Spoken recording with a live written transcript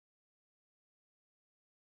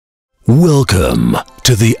Welcome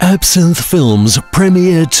to the Absinthe Films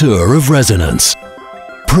Premiere Tour of Resonance,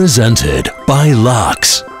 presented by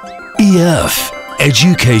Lux, EF,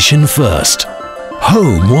 Education First,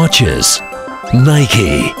 Home Watches,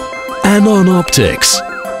 Nike, Anon Optics,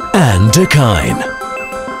 and Dakine.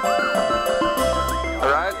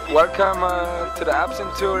 Alright, welcome to the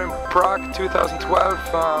Absinthe Tour in Prague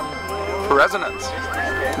 2012 for Resonance.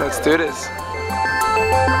 Let's do this.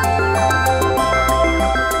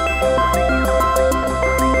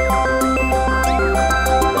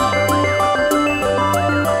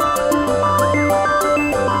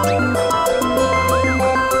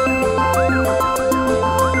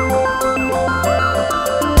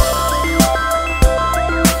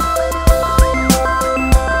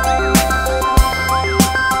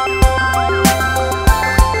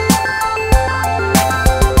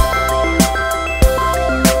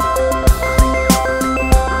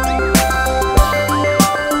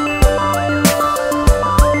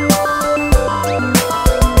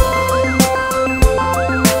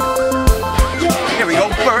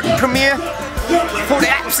 Premiere for the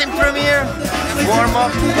Absinthe premiere. Warm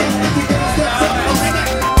up.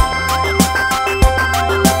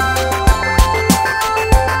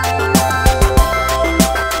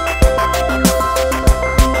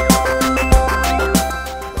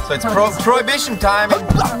 So it's prohibition time in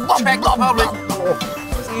Czech Republic.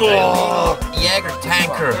 Jaeger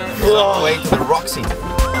tanker on the way to the Roxy.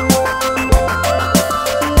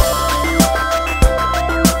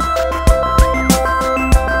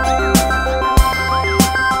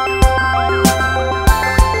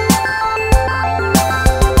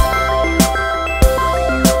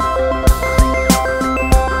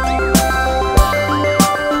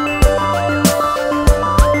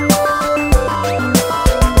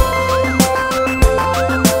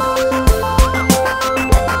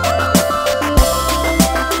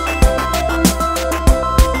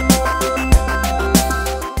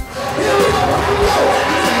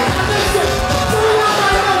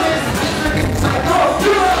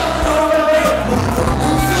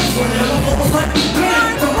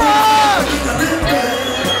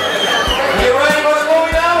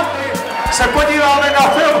 Se podíváme na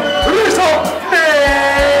film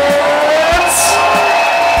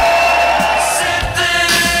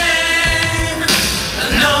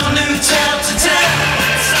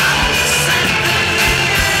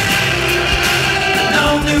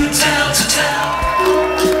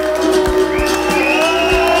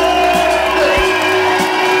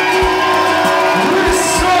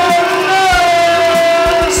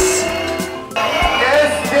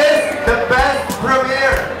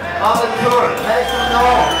on the tour, make them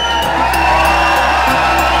know.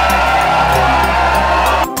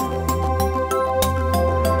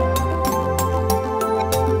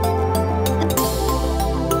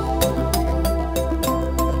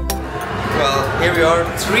 Well, here we are,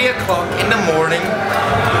 3 o'clock in the morning.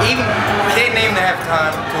 Even they didn't even have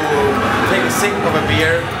time to take a sip of a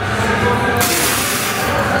beer.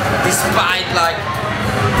 Despite like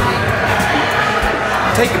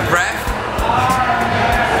take a breath.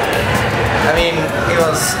 I mean,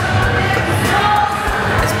 it's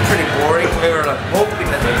pretty boring. We were like hoping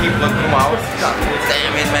that the people would come out. God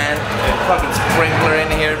damn it, man. Fucking sprinkler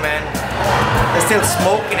in here, man. They're still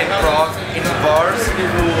smoking in Prague, in the bars.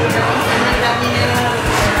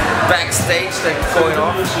 Backstage, they're going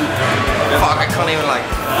off. Fuck, I can't even like...